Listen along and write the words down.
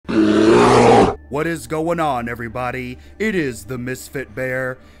What is going on, everybody? It is the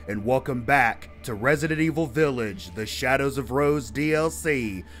Misfitbear, and welcome back to Resident Evil Village, the Shadows of Rose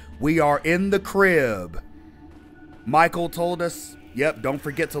DLC. We are in the crib. Michael told us, yep, don't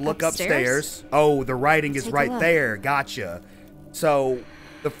forget to look upstairs. Oh, the writing is right there. Gotcha. So,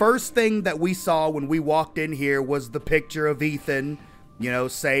 the first thing that we saw when we walked in here was the picture of Ethan, you know,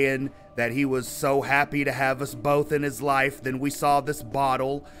 saying that he was so happy to have us both in his life. Then we saw this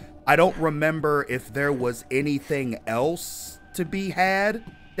bottle. I don't remember if there was anything else to be had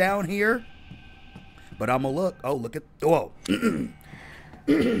down here, but I'm gonna look. Oh, look at, whoa.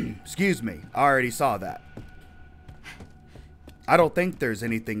 Excuse me, I already saw that. I don't think there's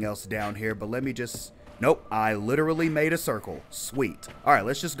anything else down here, but let me just, nope, I literally made a circle. Sweet. All right,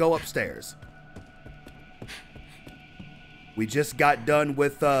 let's just go upstairs. We just got done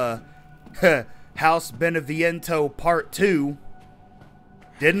with House Beneviento Part 2.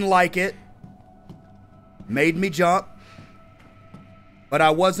 Didn't like it. Made me jump. But I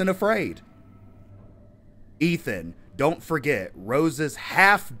wasn't afraid. Ethan, don't forget, Rose's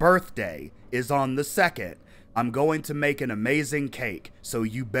half birthday is on the 2nd. I'm going to make an amazing cake, so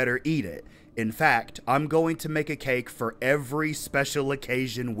you better eat it. In fact, I'm going to make a cake for every special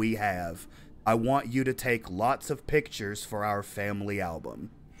occasion we have. I want you to take lots of pictures for our family album.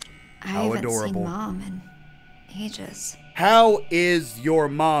 How adorable. I haven't seen Mom in ages. How is your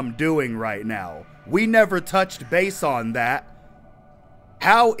mom doing right now? We never touched base on that.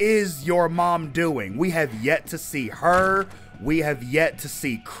 How is your mom doing? We have yet to see her. We have yet to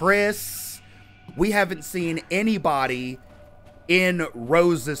see Chris. We haven't seen anybody in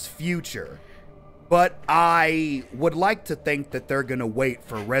Rose's future. But I would like to think that they're going to wait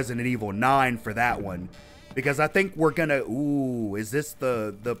for Resident Evil 9 for that one. Because I think we're going to... Ooh, is this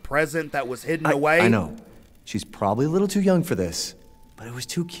the present that was hidden away? I know. She's probably a little too young for this, but it was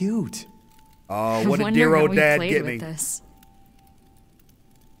too cute. Oh, what did dear old dad get me?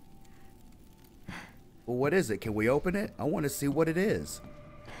 Well, what is it? Can we open it? I want to see what it is.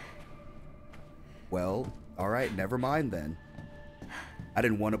 Well, all right, never mind then. I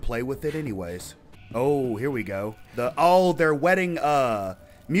didn't want to play with it anyways. Oh, here we go. Their wedding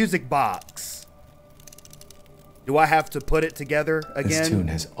music box. Do I have to put it together again? This tune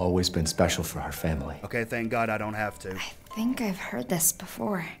has always been special for our family. Okay, thank God I don't have to. I think I've heard this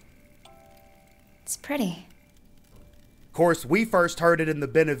before. It's pretty. Of course, we first heard it in the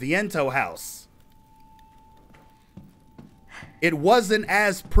Beneviento house. It wasn't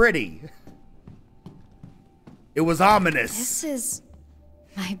as pretty. It was ominous. This is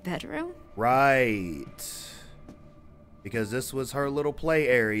my bedroom? Right. Because this was her little play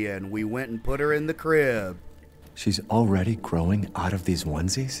area and we went and put her in the crib. She's already growing out of these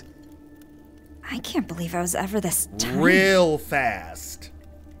onesies? I can't believe I was ever this tiny. Real fast.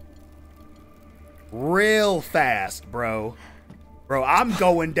 Real fast, bro. Bro, I'm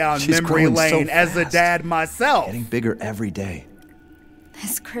going down memory lane so as a dad myself. Getting bigger every day.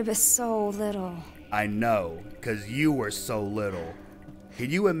 This crib is so little. I know, because you were so little. Can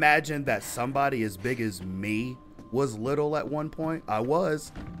you imagine that somebody as big as me was little at one point? I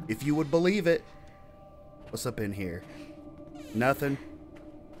was, if you would believe it. What's up in here? Nothing.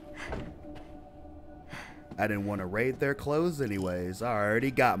 I didn't want to raid their clothes anyways. I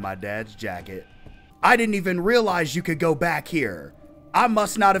already got my dad's jacket. I didn't even realize you could go back here. I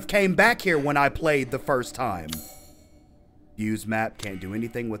must not have came back here when I played the first time. Use map, can't do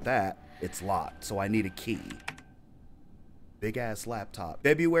anything with that. It's locked, so I need a key. Big ass laptop.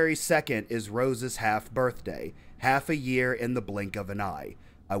 February 2nd is Rose's half birthday. Half a year in the blink of an eye.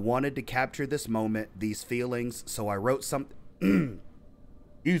 I wanted to capture this moment, these feelings, so I wrote something.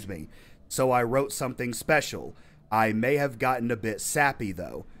 Excuse me. So I wrote something special. I may have gotten a bit sappy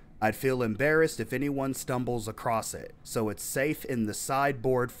though. I'd feel embarrassed if anyone stumbles across it, so it's safe in the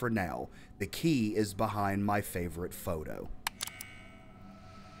sideboard for now. The key is behind my favorite photo.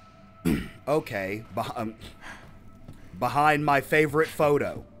 Okay, behind my favorite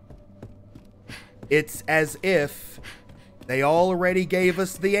photo. It's as if they already gave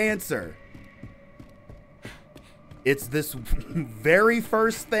us the answer. It's this very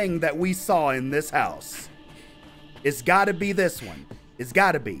first thing that we saw in this house. It's gotta be this one. It's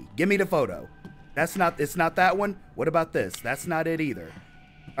gotta be. Give me the photo. It's not that one. What about this? That's not it either.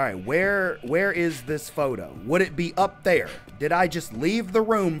 All right, where is this photo? Would it be up there? Did I just leave the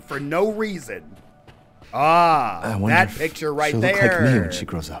room for no reason? Ah, that picture right there. She'll look like me when she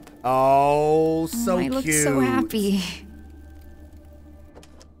grows up. Oh, so cute. I look so happy.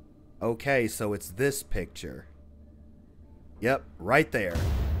 Okay, so it's this picture. Yep, right there.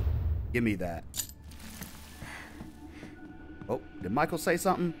 Give me that. Oh, did Michael say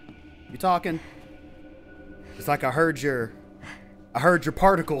something? You talking? It's like I heard your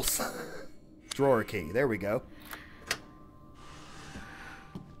particles. Drawer key. There we go.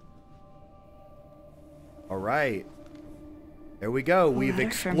 All right. There we go. We've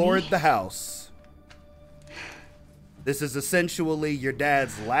explored the house. This is essentially your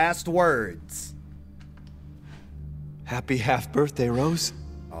dad's last words. Happy half-birthday, Rose.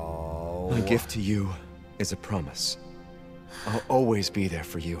 Oh. My gift to you is a promise. I'll always be there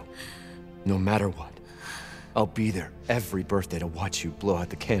for you, no matter what. I'll be there every birthday to watch you blow out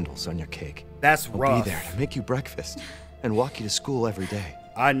the candles on your cake. That's rough. I'll be there to make you breakfast and walk you to school every day.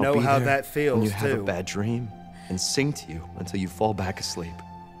 I know how that feels, when you have too. a bad dream and sing to you until you fall back asleep.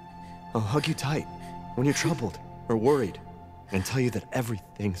 I'll hug you tight when you're troubled or worried and tell you that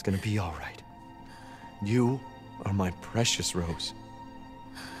everything's gonna be all right. You are my precious Rose.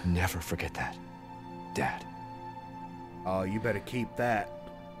 Never forget that, Dad. Oh, you better keep that.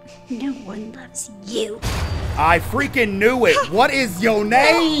 No one loves you. I freaking knew it. What is your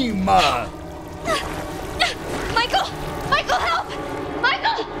name? Michael! Michael, help!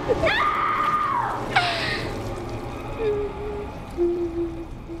 Michael!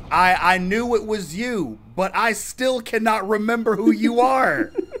 I knew it was you, but I still cannot remember who you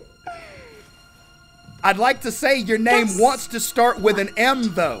are. I'd like to say your name wants to start with an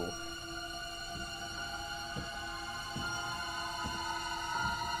M, though.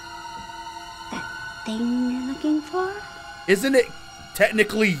 That thing you're looking for? Isn't it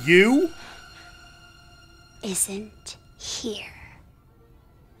technically you? Isn't here.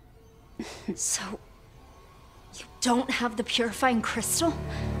 So, you don't have the purifying crystal?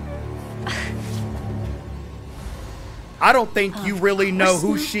 I don't think you really know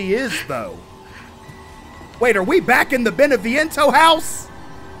who she is, though. Wait, are we back in the Beneviento house?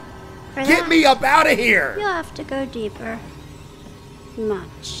 For Get that, me up out of here! You'll have to go deeper.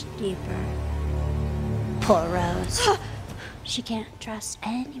 Much deeper. Poor Rose. She can't trust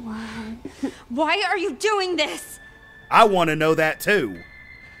anyone. Why are you doing this? I want to know that, too.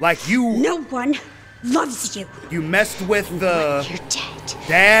 Like, No one loves you. you messed with the You're dead.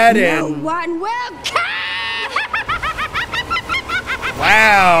 dad No and... one will care.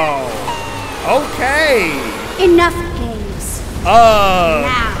 Wow. Okay. Enough games.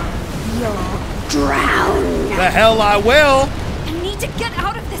 Now you'll drown. The hell I will. I need to get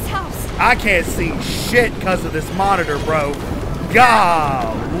out of this house. I can't see shit because of this monitor, bro.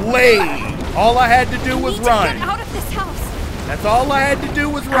 Golly. All I had to do was Get run. out of this house. That's all I had to do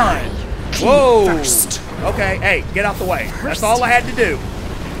was run. Whoa. Okay, hey, get out the way. That's all I had to do.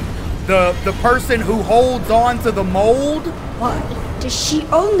 The person who holds on to the mold? Why does she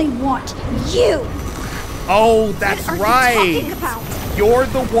only want you? Oh, that's What are you right. talking about? You're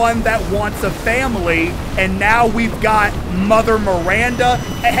the one that wants a family, and now we've got Mother Miranda.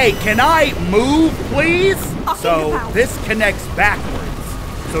 Hey, can I move, please? So about? this connects backwards.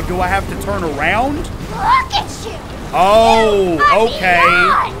 So do I have to turn around? Look at you. Oh, okay.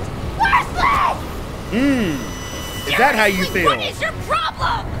 Worthless. Is that how you feel? What is your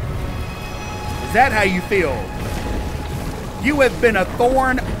problem? Is that how you feel? You have been a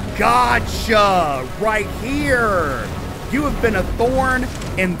thorn. Gotcha. Right here. You have been a thorn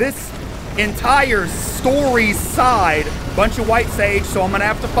in this entire story side. Bunch of white sage, so I'm going to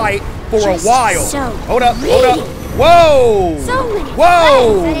have to fight for Just a while. so Hold up. greedy. Whoa. So many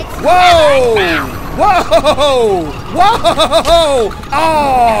Whoa. friends that it's Whoa. never Whoa. Whoa.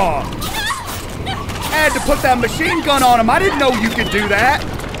 Oh. I had to put that machine gun on him. I didn't know you could do that.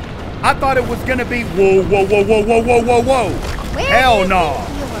 I thought it was gonna be whoa, whoa, whoa, whoa, whoa, whoa, whoa, whoa. Hell no.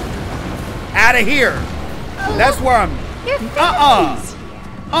 Out of here. That's where I'm.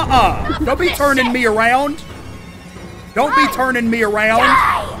 Don't be turning me around. Don't be turning me around.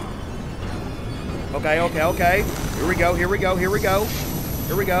 Okay, okay, okay. Here we go, here we go, here we go.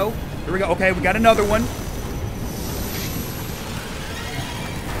 Here we go, here we go. Okay, we got another one.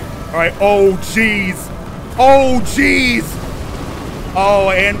 All right, oh, jeez. Oh, jeez. Oh,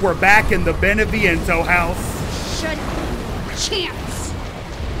 and we're back in the Beneviento house. Should chance.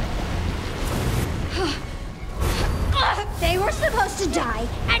 They were supposed to die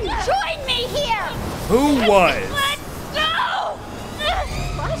and join me here. Who was? Let's go.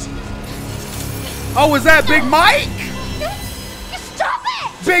 What? Oh, is that Big Mike? Stop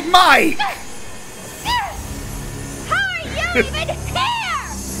it! Big Mike! How are you even here?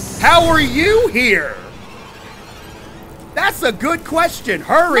 How are you here? That's a good question.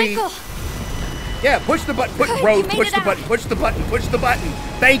 Hurry. Michael. Yeah, push the button. Good, Rose, you made push it the out. button. Push the button. Push the button.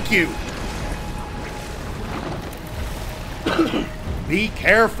 Thank you. Be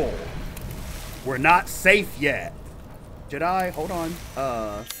careful. We're not safe yet. Did I? Hold on.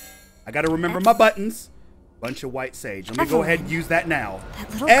 I gotta remember my buttons. Bunch of white sage. Let me go ahead and use that now.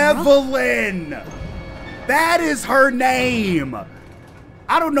 That little Evelyn! That is her name!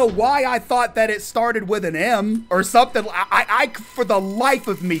 I don't know why I thought that it started with an M or something. I for the life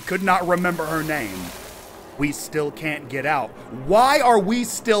of me, could not remember her name. We still can't get out. Why are we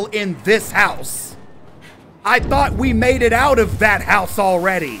still in this house? I thought we made it out of that house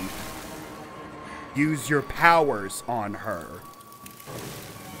already. Use your powers on her.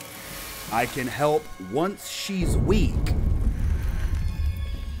 I can help once she's weak.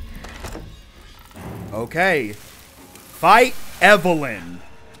 Okay. Fight Evelyn.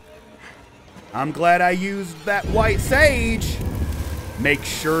 I'm glad I used that white sage. Make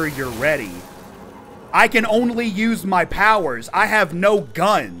sure you're ready. I can only use my powers. I have no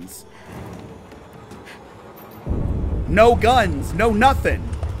guns. No guns, no nothing.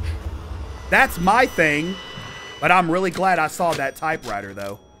 That's my thing. But I'm really glad I saw that typewriter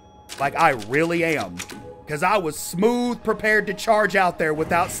though. Like I really am. Because I was smooth prepared to charge out there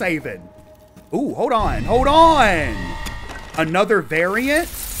without saving. Ooh, hold on, hold on. Another variant?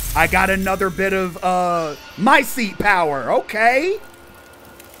 I got another bit of my seat power, okay.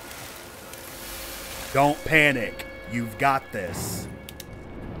 Don't panic, you've got this.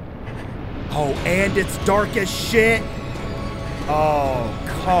 Oh, and it's dark as shit. Oh,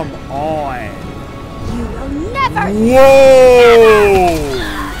 come on. You will never. Whoa!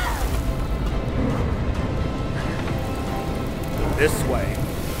 This way.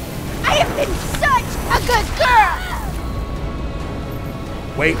 I have been such a good girl.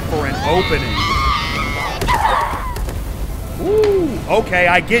 Wait for an opening. Ooh, okay,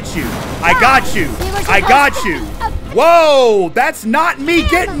 I get you. I got you. I got you. Whoa, that's not me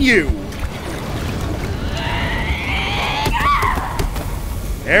getting you.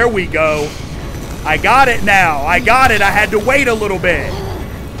 There we go. I got it now. I got it. I had to wait a little bit.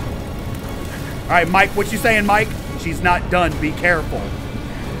 All right, Mike, what you saying, Mike? She's not done. Be careful.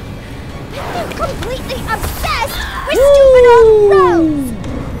 I'm completely obsessed with stupid old Rose.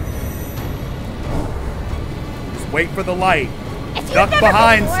 Just wait for the light. If you'd Duck never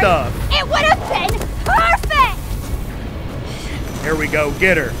behind been born, stuff. It would have been perfect. Here we go.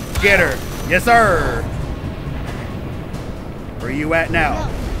 Get her. Get her. Yes, sir. Where are you at now?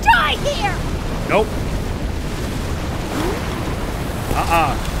 Die here. Nope.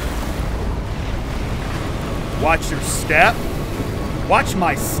 Watch your step. Watch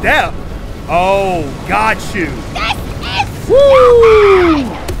my step. Oh, got you. This is Woo!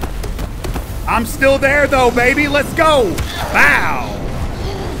 I'm still there though, baby. Let's go. Bow.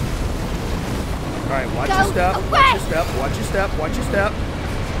 All right, watch your step. Watch your step. Watch your step. Watch your step.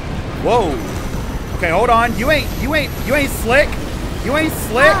 Whoa. Okay, hold on. You ain't slick. You ain't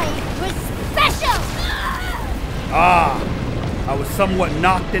slick. I was special. Ah, I was somewhat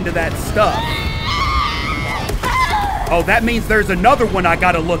knocked into that stuff. Oh, that means there's another one I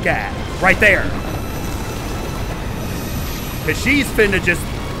gotta look at. Right there. Cause she's finna just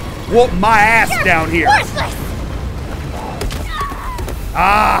whoop my ass down here. Worthless.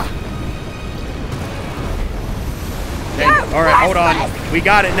 Ah. Okay, all right, hold on. We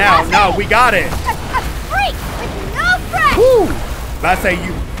got it now. No, we got it. A freak with no friends. Woo! I say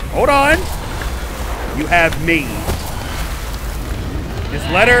you. Hold on. You have me. Just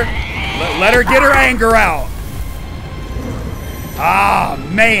let her get her anger out. Ah,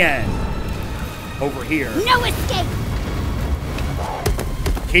 man. Over here. No escape.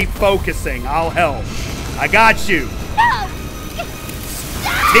 Keep focusing. I'll help. I got you. No.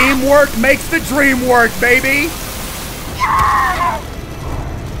 Teamwork makes the dream work, baby. I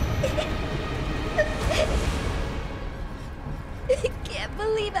can't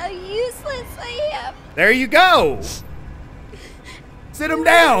believe how useless I am. There you go. Sit him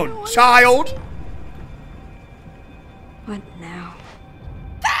down, child. What now?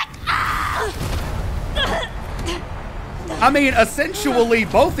 I mean, essentially,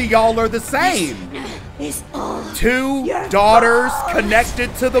 both of y'all are the same. It's all Two daughters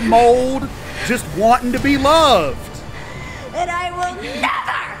connected to the mold, just wanting to be loved. and I will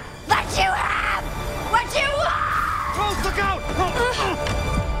never let you have what you want. Rose, look out!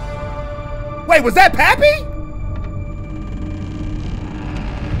 Wait, was that Pappy?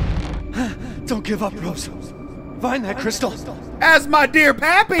 Don't give up, Rose. Find that crystal. As my dear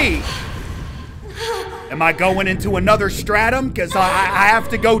Pappy. Am I going into another stratum? Because I have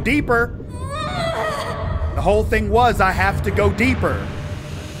to go deeper. The whole thing was I have to go deeper.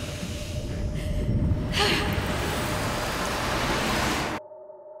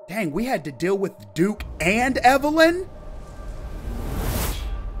 Dang, we had to deal with Duke and Evelyn?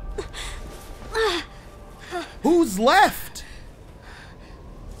 Who's left?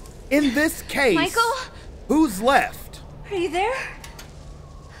 In this case... Michael? Who's left? Are you there?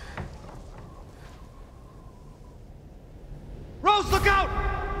 Rose, look out!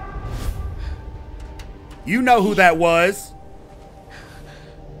 You know who that was.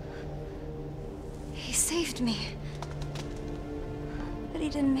 He saved me. But he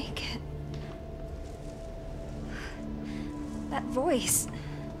didn't make it. That voice.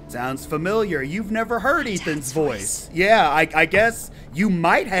 Sounds familiar. You've never heard My Ethan's dad's voice. Yeah, I guess you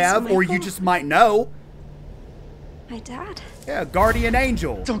might have, or you Michael? just might know. My dad? Yeah, guardian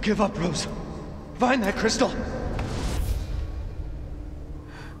angel. Don't give up, Rose. Find that crystal.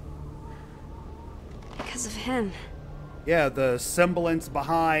 Because of him, Yeah, the semblance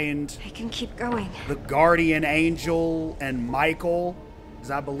behind I can keep going. the guardian angel and Michael,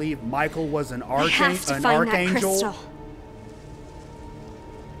 because I believe Michael was an I have to find that archangel. crystal.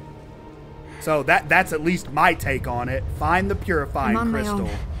 So that's at least my take on it. Find the purifying I'm on my crystal.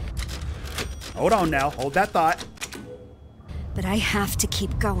 own. Hold on now. Hold that thought. But I have to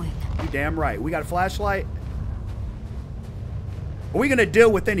keep going. You damn right. We got a flashlight. Are we gonna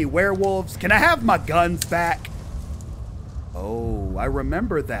deal with any werewolves? Can I have my guns back? Oh, I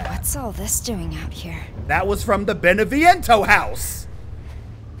remember that. What's all this doing out here? That was from the Beneviento house.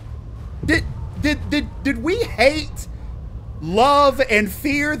 Did we hate, love, and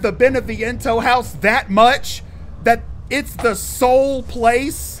fear the Beneviento house that much that it's the sole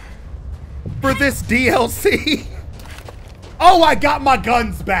place for this DLC? Oh, I got my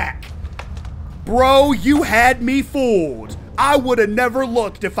guns back. Bro, you had me fooled. I would have never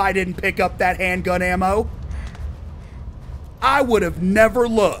looked if I didn't pick up that handgun ammo. I would have never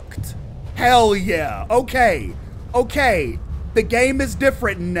looked. Hell yeah. Okay. Okay. The game is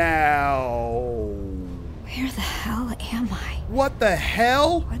different now. Where the hell am I? What the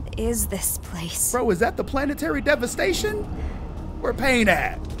hell? What is this place? Bro, is that the planetary devastation? Where Pain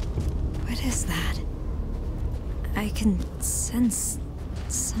at? What is that? I can sense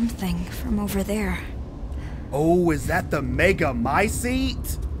something from over there. Oh, is that the Mega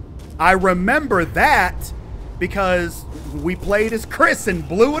Mycete? I remember that because we played as Chris and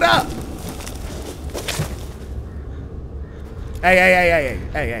blew it up.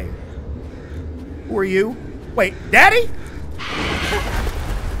 Hey. Who are you? Wait, Daddy?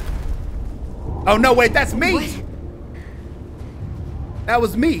 Oh, no, wait, that's me. What? That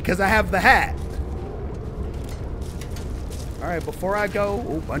was me because I have the hat. All right, before I go,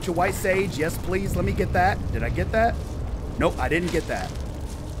 oh, bunch of white sage. Yes, please, let me get that. Did I get that? Nope, I didn't get that.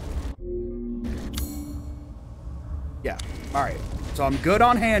 Yeah, all right. So I'm good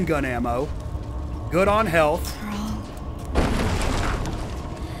on handgun ammo. Good on health.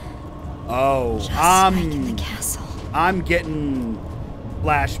 Oh, Just like in the castle. I'm getting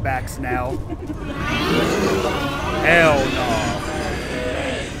flashbacks now. Hell no.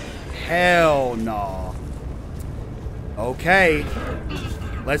 Hell no. Okay.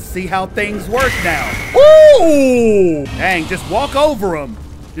 Let's see how things work now. Ooh! Dang, just walk over them.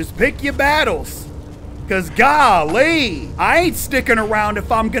 Just pick your battles. Cause golly, I ain't sticking around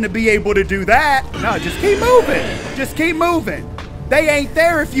if I'm gonna be able to do that. No, just keep moving. Just keep moving. They ain't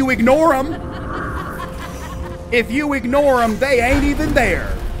there if you ignore them. If you ignore them, they ain't even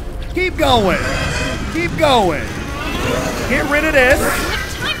there. Keep going. Keep going. Get rid of this.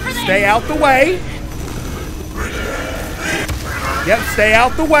 Stay out the way. Yep, stay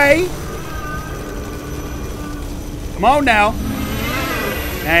out the way. Come on now.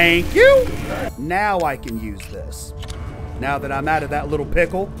 Thank you. Now I can use this. Now that I'm out of that little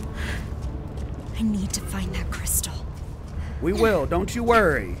pickle. I need to find that crystal. We will, don't you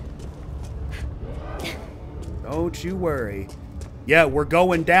worry. Don't you worry. Yeah, we're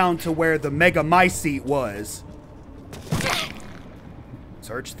going down to where the Mega Mycete was.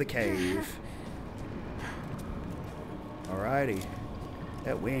 Search the cave. Alrighty.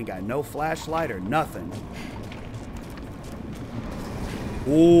 Yeah, we ain't got no flashlight or nothing.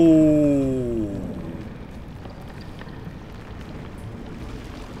 Ooh.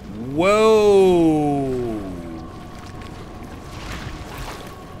 Whoa.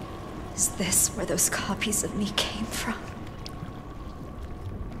 Is this where those copies of me came from?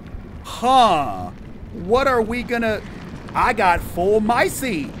 Huh. What are we gonna... I got full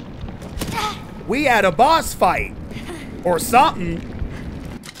Mycete. We had a boss fight. Or something.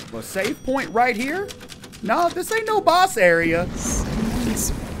 A save point right here? No, this ain't no boss area.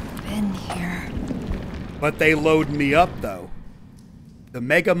 Someone's been here. But they load me up, though. The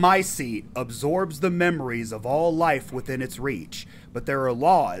Mega Mycete absorbs the memories of all life within its reach, but there are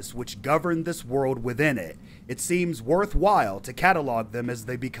laws which govern this world within it. It seems worthwhile to catalog them as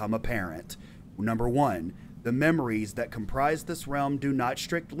they become apparent. Number 1, The memories that comprise this realm do not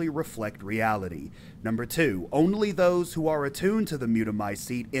strictly reflect reality. Number 2, only those who are attuned to the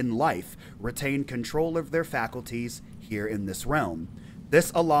Mutamycete in life retain control of their faculties here in this realm.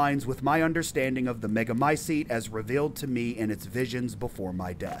 This aligns with my understanding of the Megamycete as revealed to me in its visions before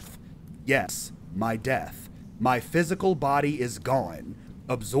my death. Yes, my death. My physical body is gone,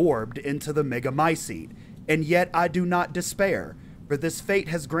 absorbed into the Megamycete, and yet I do not despair. For this fate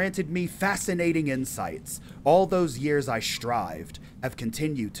has granted me fascinating insights. All those years I strived, have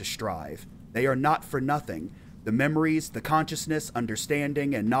continued to strive. They are not for nothing. The memories, the consciousness,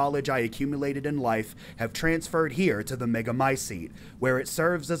 understanding, and knowledge I accumulated in life have transferred here to the Megamycete, where it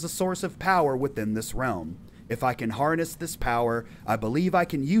serves as a source of power within this realm. If I can harness this power, I believe I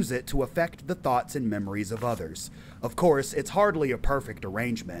can use it to affect the thoughts and memories of others. Of course, it's hardly a perfect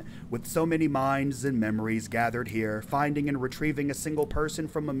arrangement. With so many minds and memories gathered here, finding and retrieving a single person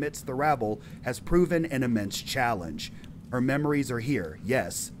from amidst the rabble has proven an immense challenge. Her memories are here,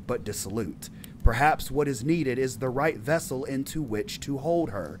 yes, but dissolute. Perhaps what is needed is the right vessel into which to hold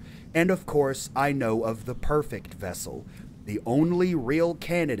her. And of course, I know of the perfect vessel. The only real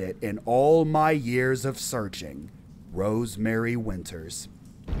candidate in all my years of searching, Rosemary Winters.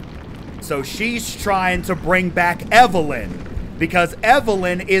 So she's trying to bring back Evelyn, because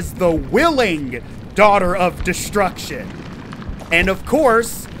Evelyn is the willing daughter of destruction. And of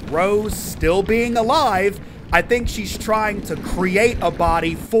course, Rose still being alive, I think she's trying to create a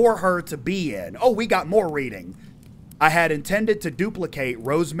body for her to be in. Oh, we got more reading. I had intended to duplicate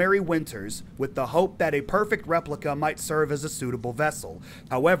Rosemary Winters with the hope that a perfect replica might serve as a suitable vessel.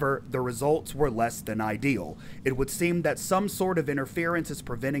 However, the results were less than ideal. It would seem that some sort of interference is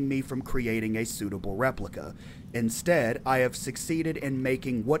preventing me from creating a suitable replica. Instead, I have succeeded in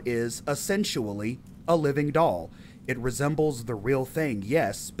making what is, essentially, a living doll. It resembles the real thing,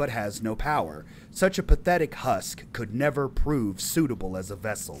 yes, but has no power. Such a pathetic husk could never prove suitable as a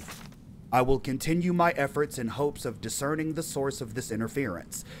vessel. I will continue my efforts in hopes of discerning the source of this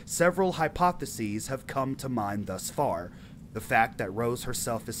interference. Several hypotheses have come to mind thus far. The fact that Rose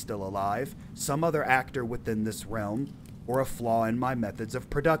herself is still alive, some other actor within this realm, or a flaw in my methods of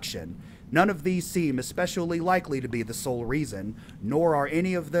production. None of these seem especially likely to be the sole reason, nor are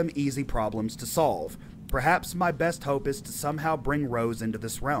any of them easy problems to solve. Perhaps my best hope is to somehow bring Rose into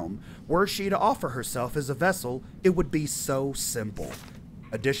this realm. Were she to offer herself as a vessel, it would be so simple.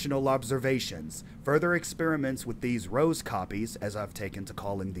 Additional observations. Further experiments with these Rose copies, as I've taken to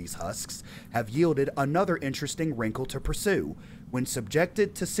calling these husks, have yielded another interesting wrinkle to pursue. When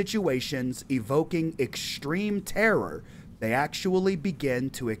subjected to situations evoking extreme terror, they actually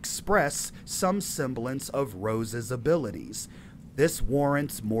begin to express some semblance of Rose's abilities. This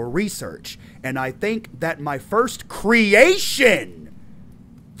warrants more research, and I think that my first creation,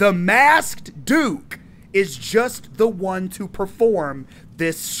 the Masked Duke, is just the one to perform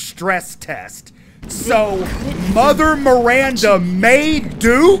this stress test. So, Mother Miranda made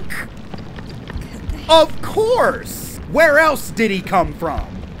Duke? Of course! Where else did he come from?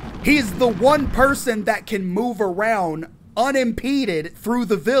 He's the one person that can move around unimpeded through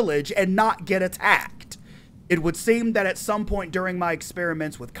the village and not get attacked. It would seem that at some point during my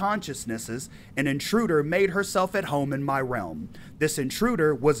experiments with consciousnesses, an intruder made herself at home in my realm. This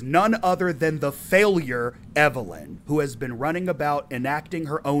intruder was none other than the failure Evelyn, who has been running about enacting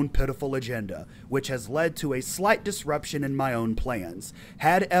her own pitiful agenda, which has led to a slight disruption in my own plans.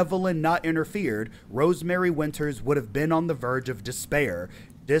 Had Evelyn not interfered, Rosemary Winters would have been on the verge of despair,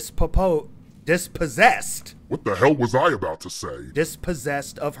 dispossessed. What the hell was I about to say?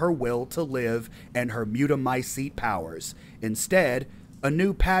 Dispossessed of her will to live and her Mutamycete powers. Instead, a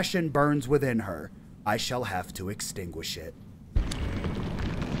new passion burns within her. I shall have to extinguish it.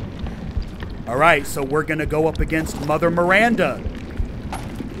 Alright, so we're gonna go up against Mother Miranda.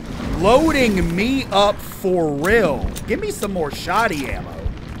 Loading me up for real. Give me some more shoddy ammo.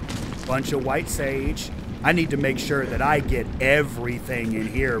 Bunch of white sage. I need to make sure that I get everything in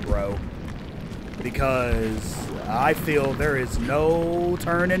here, bro. Because I feel there is no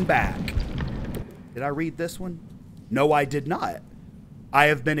turning back. Did I read this one? No, I did not. I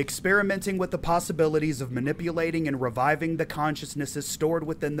have been experimenting with the possibilities of manipulating and reviving the consciousnesses stored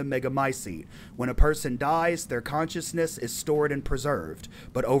within the Megamycete. When a person dies, their consciousness is stored and preserved,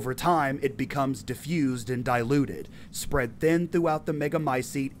 but over time it becomes diffused and diluted, spread thin throughout the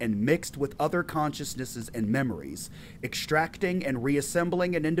Megamycete and mixed with other consciousnesses and memories. Extracting and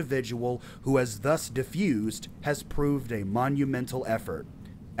reassembling an individual who has thus diffused has proved a monumental effort.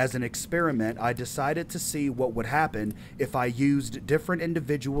 As an experiment, I decided to see what would happen if I used different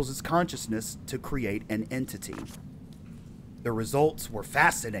individuals' consciousness to create an entity. The results were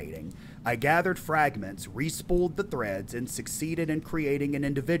fascinating. I gathered fragments, respooled the threads, and succeeded in creating an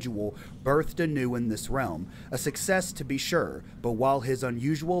individual birthed anew in this realm. A success, to be sure, but while his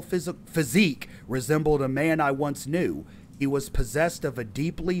unusual physique resembled a man I once knew, he was possessed of a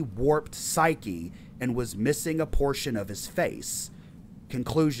deeply warped psyche and was missing a portion of his face.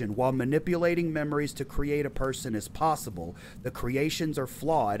 Conclusion: while manipulating memories to create a person is possible, the creations are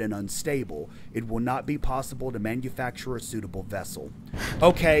flawed and unstable. It will not be possible to manufacture a suitable vessel.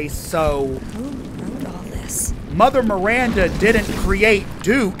 Okay, so Who wrote all this? Mother Miranda didn't create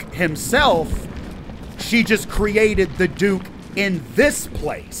Duke himself. She just created the Duke in this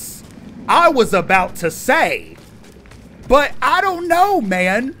place. I was about to say, but I don't know,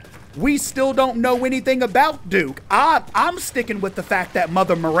 man. We still don't know anything about Duke. I'm sticking with the fact that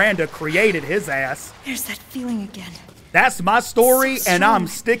Mother Miranda created his ass. There's that feeling again. That's my story, So and I'm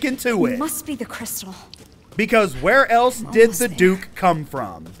strong. sticking to it. Must be the crystal. Because where else I'm did almost the there. Duke come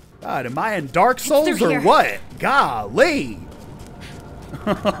from? God, am I in Dark Souls through or here. what? Golly.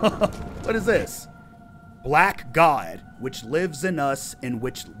 What is this? Black God, which lives in us, in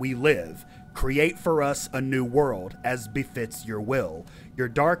which we live. Create for us a new world, as befits your will. Your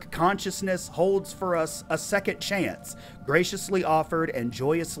dark consciousness holds for us a second chance, graciously offered and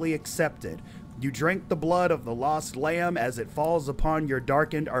joyously accepted. You drink the blood of the lost lamb as it falls upon your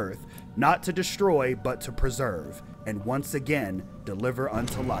darkened earth, not to destroy, but to preserve, and once again, deliver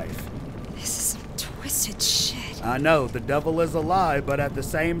unto life. This is some twisted shit. I know, the devil is a lie, but at the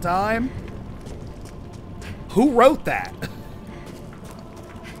same time, who wrote that?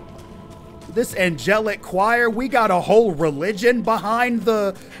 This angelic choir, we got a whole religion behind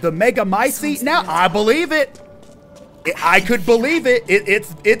the Megamycete now. I believe it. I could believe it.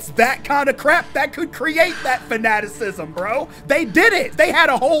 It's that kind of crap that could create that fanaticism, bro. They did it. They had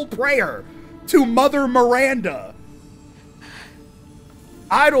a whole prayer to Mother Miranda.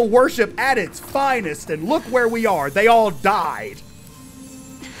 Idol worship at its finest, and look where we are. They all died.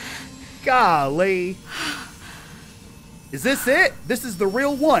 Golly. Is this it? This is the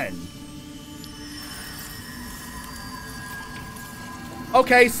real one.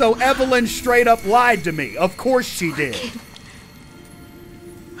 Okay, so Evelyn straight up lied to me. Of course she did.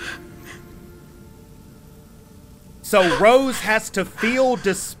 So Rose has to feel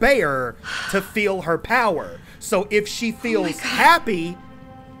despair to feel her power. So if she feels happy,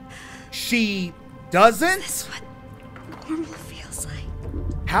 she doesn't? That's what normal feels like.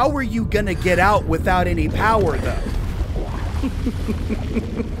 How are you gonna get out without any power, though?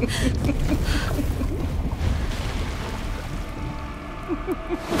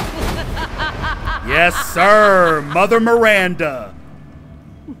 Yes, sir, Mother Miranda.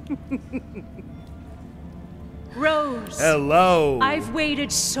 Rose. Hello. I've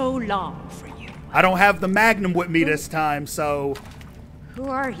waited so long for you. I don't have the Magnum with me this time, so Who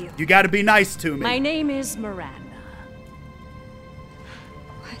are you? you gotta be nice to me. My name is Miranda.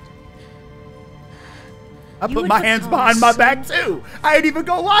 I You put would my hands become behind my so back too. I ain't even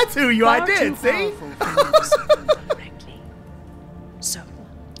gonna lie to you. I Far did, too see? powerful for you to discern correctly. So,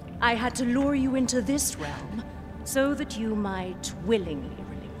 I had to lure you into this realm so that you might willingly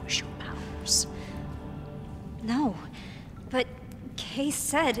relinquish your powers. No. But Kay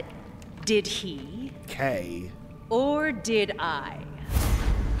said. Did he? Kay. Or did I?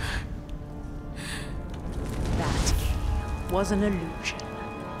 That Kay was an illusion.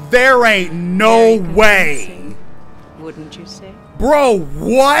 There ain't no way. Wouldn't you say? Bro,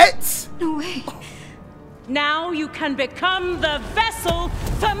 what? No way. Now you can become the vessel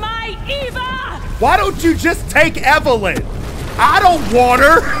for my Eva! Why don't you just take Evelyn? I don't want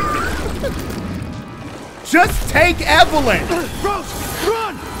her. Just take Evelyn. Rose,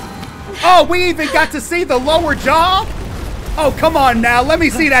 run! Oh, we even got to see the lower jaw? Oh, come on now. Let me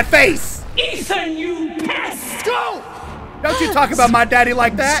see that face. Ethan, you pest! Go! Don't you talk about my daddy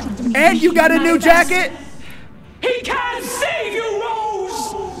like that. And you got a new jacket? He can't save you,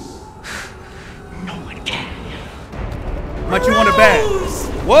 Rose! No one can. How much you want to bet?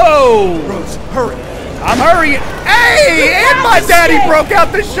 Whoa. Rose, hurry! I'm hurrying. Hey, and my daddy broke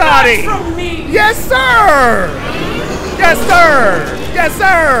out the shotty. From me! Yes, sir. Yes, sir. Yes,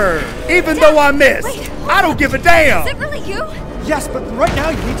 sir. Even though I missed, I don't give a damn. Is it really you? Yes, but right now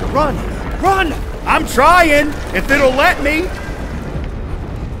you need to run! Run! I'm trying, if it'll let me.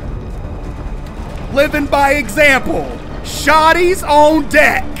 Living by example. Shotties on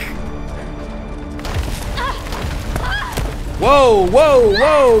deck. Whoa, whoa,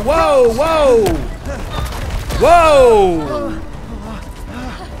 whoa, whoa, whoa. Whoa.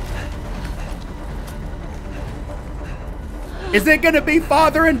 Is it gonna be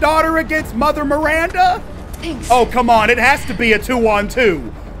father and daughter against Mother Miranda? Thanks. Oh, come on. It has to be a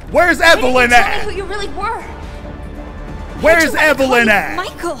 2-on-2. Where's Evelyn Tell me at? who you really were. Where's Evelyn at?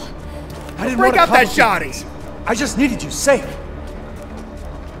 Michael. I didn't Break want out to that shotty. I just needed you safe.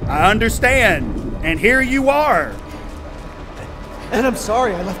 I understand. And here you are. And I'm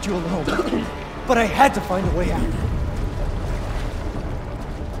sorry I left you alone. But I had to find a way out.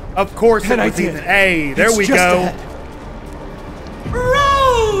 Of course it And I was did. Ethan. Hey, there It's we just go. ahead.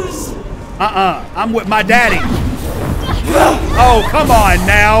 Rose! I'm with my daddy. Oh, come on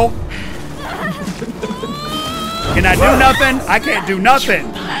now. Can I do nothing? I can't do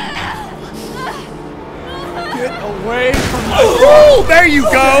nothing. Get away from my Ooh, there you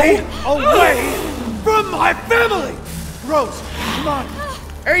go. away from my family! Rose, come on.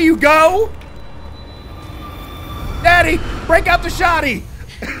 There you go. Daddy, break out the shotty.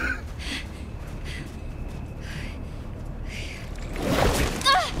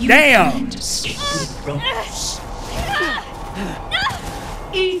 Damn.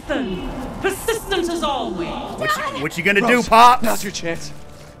 Ethan, persistent as always. What you gonna do, Rose, Pops? now's your chance.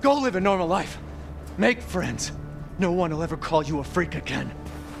 Go live a normal life. Make friends. No one will ever call you a freak again.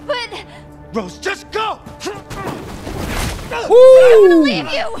 But Rose, just go! Woo! leave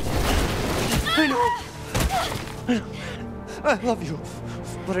you. I know. I love you.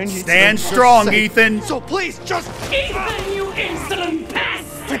 But I need Stand to know you're strong, safe. Ethan. So please, just... Ethan, you insolent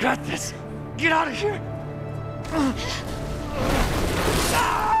pest! I got this. Get out of here.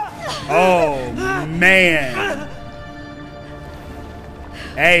 Oh, man.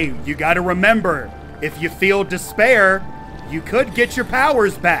 Hey, you gotta remember, if you feel despair, you could get your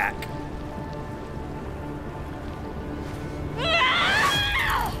powers back.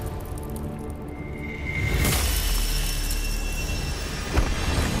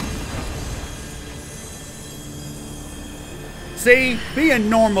 See, being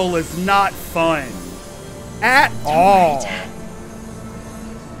normal is not fun. At all.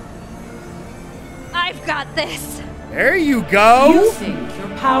 I've got this. There you go. You think your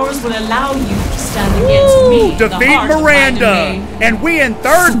powers will allow you to stand against me? the Defeat heart of my Miranda. domain? And we in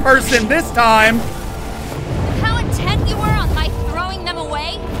third person this time. How intent you were on my throwing them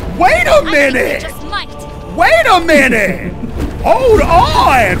away? Wait a I think you minute. just might. Wait a minute. Hold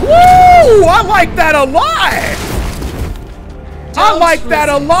on. Woo! I like that a lot. I like that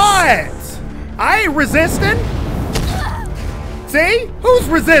a lot. I ain't resisting. See? Who's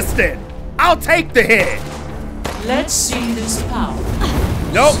resisting? I'll take the hit. Let's see this power.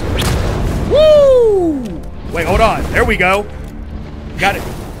 Nope. Woo! Wait, hold on. There we go. Got it.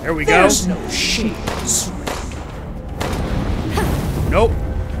 There we go. There's no shades. Nope.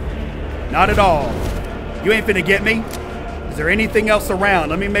 Not at all. You ain't finna get me. Is there anything else around?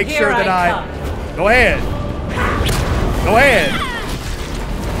 Let me make Here sure that I Go ahead. Go ahead.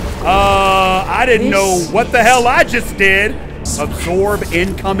 I didn't know what the hell I just did. Absorb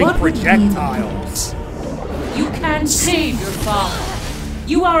incoming What would projectiles. You can't save your father.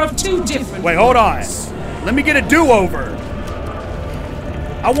 You are of two different. Wait, hold on. Let me get a do-over.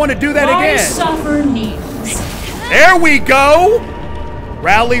 I want to do that Why again. suffer needs? There we go.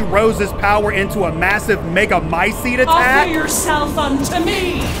 Rally Rose's power into a massive Mega Mycete Offer attack. yourself unto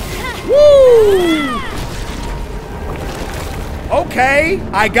me. Woo! Okay,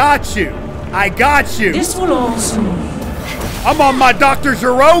 I got you. I got you. This will also. I'm on my Dr.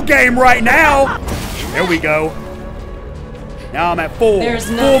 Giro game right now. There we go. Now I'm at full There's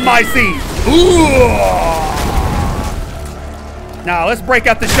full nothing. Mycete. Ooh! Now let's break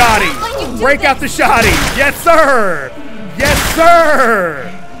out the shoddy. Break out the shoddy. Yes, sir. Yes, sir.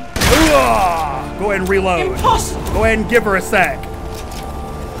 Ooh! Go ahead and reload. Impossible. Go ahead and give her a sec.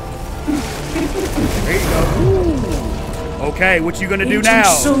 There you go. Ooh. Okay, what you gonna do It now?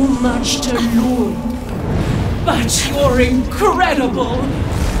 took so much to lure you, but you're incredible.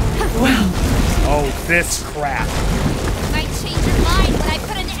 Well, Oh, this crap. You might change your mind when I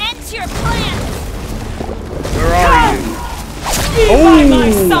put an end to your plans. Where are you? be by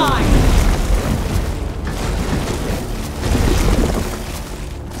my side.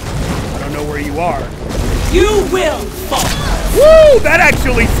 I don't know where you are. You will fall. Woo! That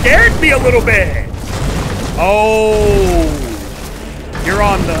actually scared me a little bit. Oh. You're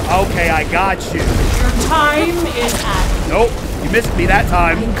on the... Okay, I got you. Your time is at. Nope. You missed me that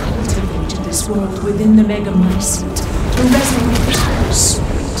time. I cultivated this world within the Mega Mycete to resonate our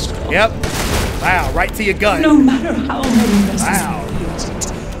sweet. Yep. Wow, right to your gut. No matter how many vessels Wow. you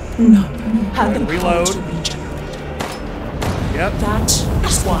created, none had the power Reload. to regenerate. Yep. That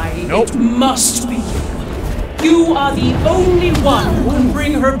is why Nope. it must be you. You are the only one who can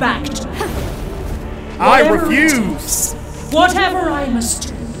bring her back to me. I Whatever it refuse. takes, whatever I must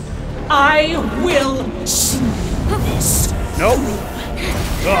do, I will see this. Nope.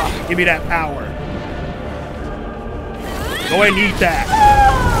 Ugh, give me that power. Go ahead and eat that.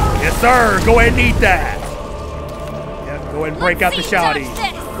 Yes, sir. Go ahead and eat that. Yep, go ahead and break out the shoddy.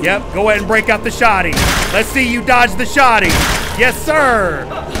 Yep, go ahead and break out the shoddy. Let's see you dodge the shoddy. Yes, sir.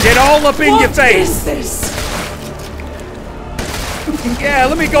 Get all up in your face. What is this? Yeah,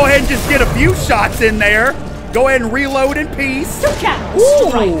 let me go ahead and just get a few shots in there. Go ahead and reload in peace. You can't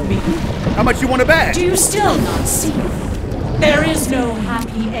strike me. How much you want to bet? Do you still not see? There is no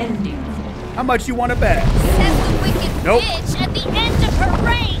happy ending. How much you want to bet? Says the wicked Nope. bitch at the end of her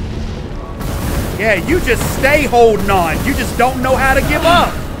reign. Yeah, you just stay holding on. You just don't know how to give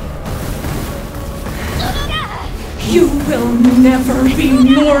up. You will never be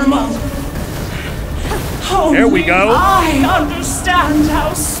normal. There we go. I understand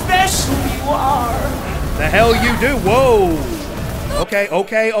how special you are. The hell you do? Whoa. Okay,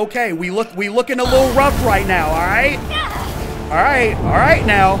 okay, okay. We looking a little rough right now. All right. All right.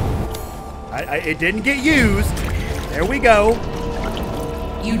 Now, it didn't get used. There we go.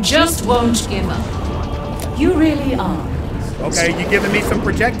 You just won't give up. You really are. Okay, you giving me some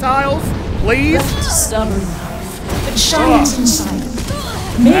projectiles, please? That stubborn life that shines inside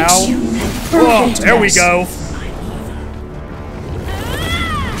you makes Ow. you Oh, perfect. there we go.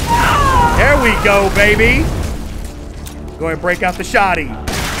 There we go, baby. Go ahead and break out the shoddy.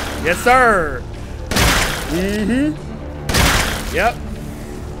 Yes, sir. Mm-hmm. Yep.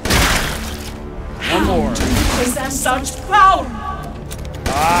 One more. You possess such power.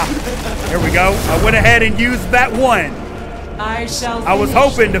 There we go. I went ahead and used that one. I shall. I was finish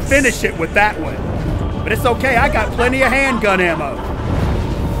hoping to this. finish it with that one. But it's okay. I got plenty of handgun ammo.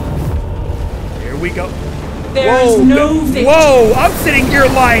 Here we go. There's no victory. Whoa, I'm sitting here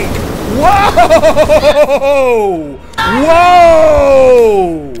like, whoa!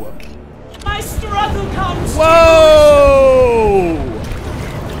 Whoa! My struggle comes. Whoa!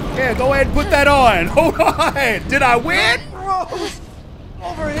 Yeah, go ahead and put that on. Hold on. Did I win? Rose!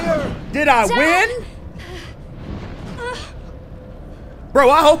 Over here! Did I win? Bro,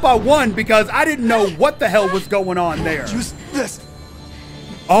 I hope I won because I didn't know what the hell was going on there. Use this!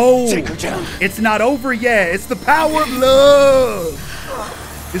 Oh, Take her down. it's not over yet. It's the power of love.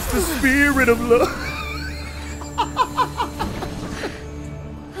 It's the spirit of love.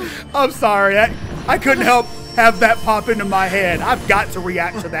 I'm sorry. I couldn't help have that pop into my head. I've got to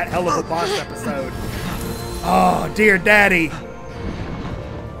react to that hell of a boss episode. Oh, dear daddy.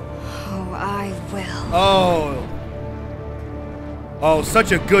 Oh, I will. Oh,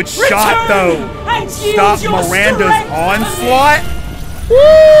 such a good shot, though. And use Stop your Miranda's strength. onslaught.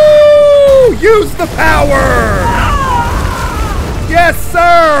 Woo! Use the power! Yes,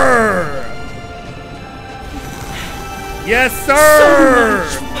 sir! Yes, sir!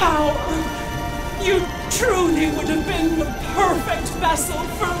 So much power. You truly would have been the perfect vessel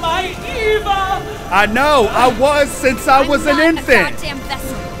for my Eva. I know, I was since I was an I'm not a infant. goddamn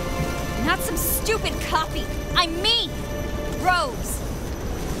vessel. Not some stupid copy. I'm me, Rose.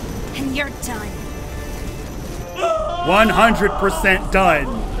 And you're done. 100% done.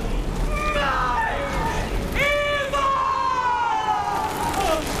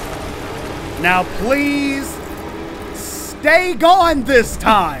 Now, please stay gone this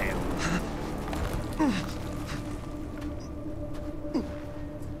time.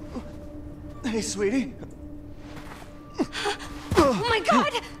 Hey, sweetie. Oh my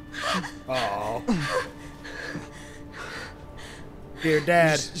god! Oh. Dear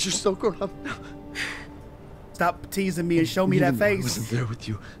Dad, You're so grown up now. stop teasing me and show me that Even though I face. wasn't there with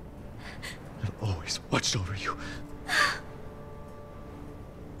you. I've always watched over you.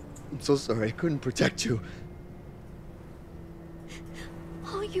 I'm so sorry I couldn't protect you.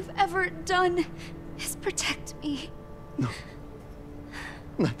 All you've ever done is protect me. No.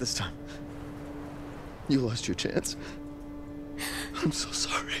 Not this time. You lost your chance. I'm so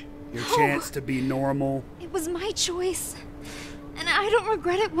sorry. Your chance to be normal. It was my choice. And I don't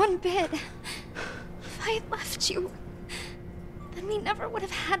regret it one bit. If I had left you, then we never would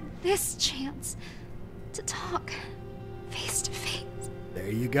have had this chance to talk face to face.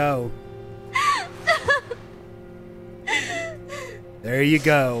 There you go. There you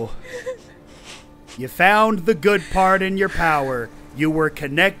go. You found the good part in your power. You were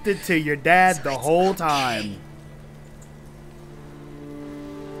connected to your dad the whole time.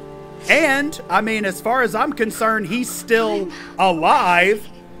 And, I mean, as far as I'm concerned, he's still alive,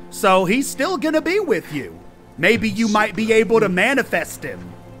 so he's still gonna be with you. Maybe you might be able to manifest him.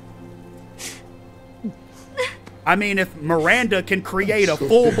 I mean, if Miranda can create a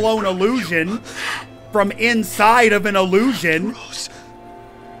full-blown illusion from inside of an illusion, Rose.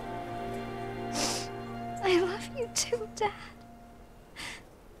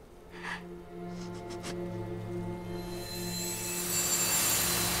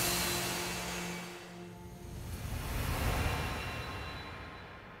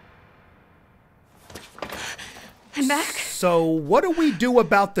 I'm back. So what do we do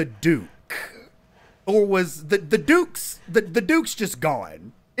about the Duke? Or was the Duke's just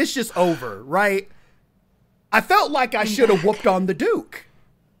gone? It's just over, right? I felt like I should have whooped on the Duke.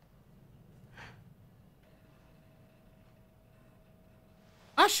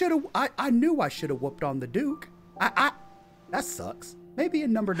 I knew I should have whooped on the Duke. That sucks. Maybe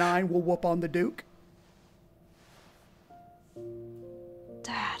in number 9 we'll whoop on the Duke.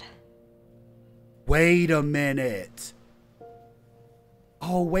 Dad. Wait a minute.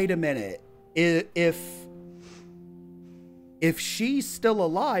 Oh, wait a minute. If she's still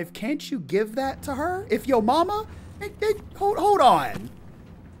alive, can't you give that to her? If your mama? Hold on.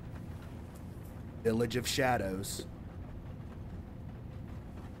 Village of Shadows.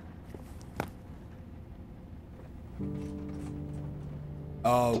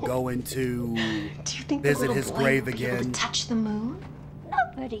 Oh, going to visit his grave again. Touch the moon?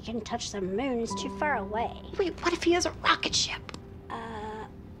 Nobody can touch the moon. It's too far away. Wait, what if he has a rocket ship?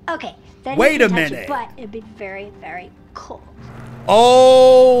 Okay. Then Wait you a can touch minute. it, but it'd be very, very cold.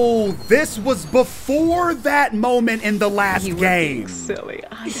 Oh, this was before that moment in the last game. Silly.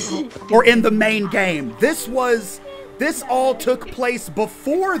 Or in the main game. This all took place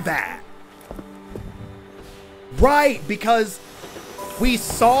before that. Right, because we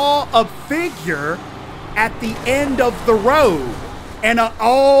saw a figure at the end of the road. And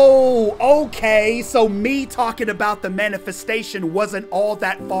oh, okay, so me talking about the manifestation wasn't all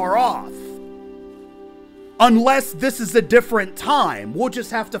that far off. Unless this is a different time. We'll just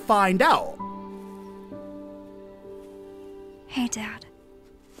have to find out. Hey, Dad.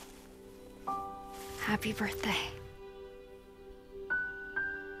 Happy birthday.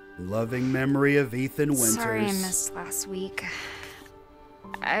 Loving memory of Ethan Winters. Sorry I missed last week.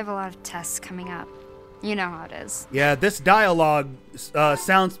 I have a lot of tests coming up. You know how it is. Yeah, this dialogue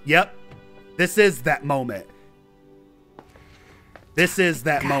sounds... Yep. This is that moment. This is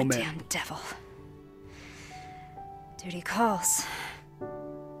that moment. Goddamn devil. Duty calls.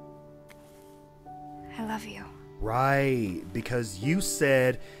 I love you. Right, because you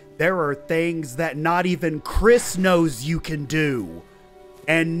said there are things that not even Chris knows you can do.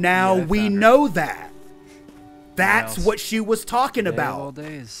 And now we know that. That's what she was talking about. All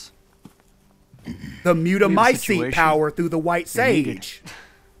days. The mutamycete power through the white sage.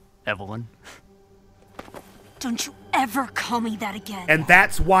 Evelyn. Don't you ever call me that again. And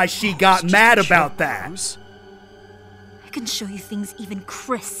that's why she got mad about that. I can show you things even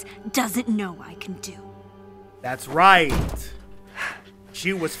Chris doesn't know I can do. That's right.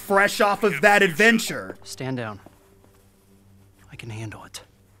 She was fresh off of that adventure. Stand down. I can handle it.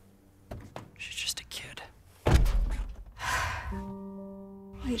 She's just a kid.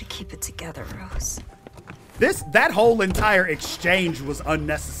 Way to keep it together, Rose. That whole entire exchange was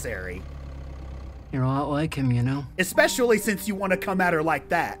unnecessary. You're a lot like him, you know? Especially since you want to come at her like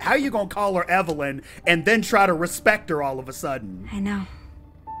that. How you gonna call her Evelyn and then try to respect her all of a sudden? I know.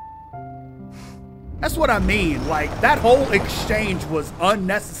 That's what I mean. Like, that whole exchange was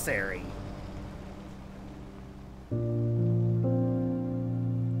unnecessary.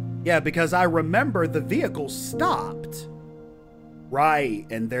 Yeah, because I remember the vehicle stopped. Right,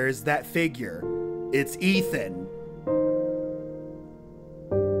 and there's that figure. It's Ethan.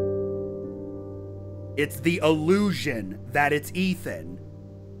 It's the illusion that it's Ethan.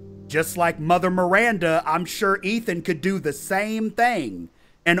 Just like Mother Miranda, I'm sure Ethan could do the same thing.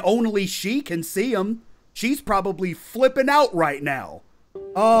 And only she can see him. She's probably flipping out right now.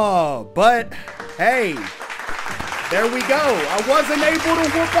 Oh, but hey, there we go. I wasn't able to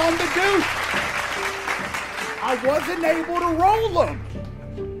whoop on the Duke. I wasn't able to roll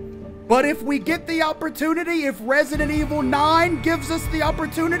him. But if we get the opportunity, if Resident Evil 9 gives us the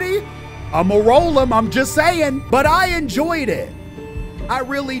opportunity, I'm gonna roll him, I'm just saying. But I enjoyed it. I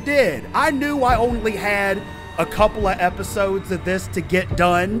really did. I knew I only had a couple of episodes of this to get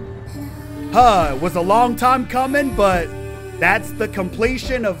done. It was a long time coming, but that's the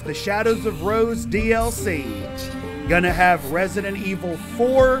completion of the Shadows of Rose DLC. Gonna have Resident Evil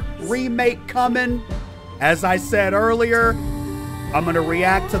 4 remake coming. As I said earlier, I'm gonna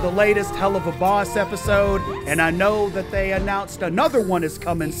react to the latest Hell of a Boss episode, and I know that they announced another one is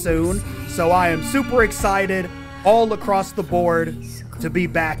coming soon, so I am super excited all across the board to be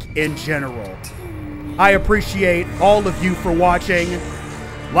back in general. I appreciate all of you for watching.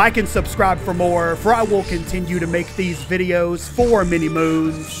 Like and subscribe for more, for I will continue to make these videos for many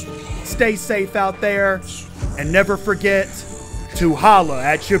moons. Stay safe out there, and never forget to holla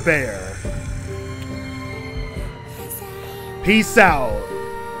at your bear. Peace out.